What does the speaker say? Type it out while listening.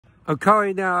I'm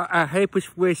currently now at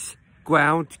Heybridge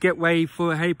ground to get ready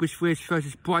for Heybridge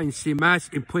versus Brighton C match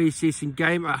in pre-season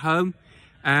game at home.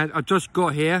 And I just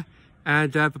got here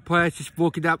and the players just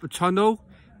walking out the tunnel,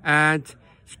 and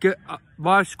it's good.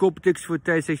 My score prediction for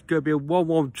today is it's going to be a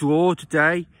 1-1 draw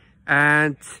today,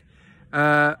 and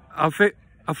I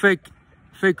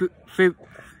think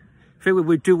we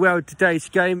will do well in today's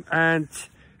game, and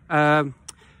then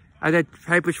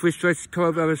Heybridge versus come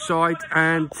over the other side,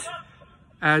 and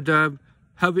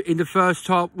in the first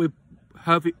half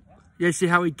let's see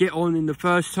how we get on in the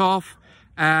first half,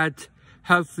 and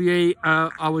hopefully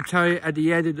I will tell you at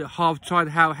the end of the half time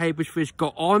how Heybridge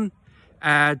got on,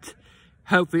 and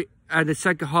hopefully and the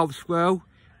second half as well,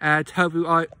 and hopefully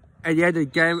at the end of the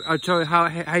game I'll tell you how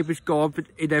Heybridge got on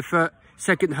in their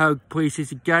second home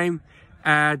pre-season game,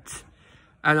 and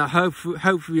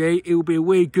hopefully it will be a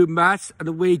really good match and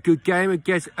a really good game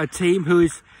against a team who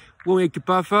is winning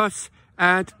above us.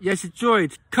 And yes, enjoy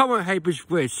it. Come on, Heybridge.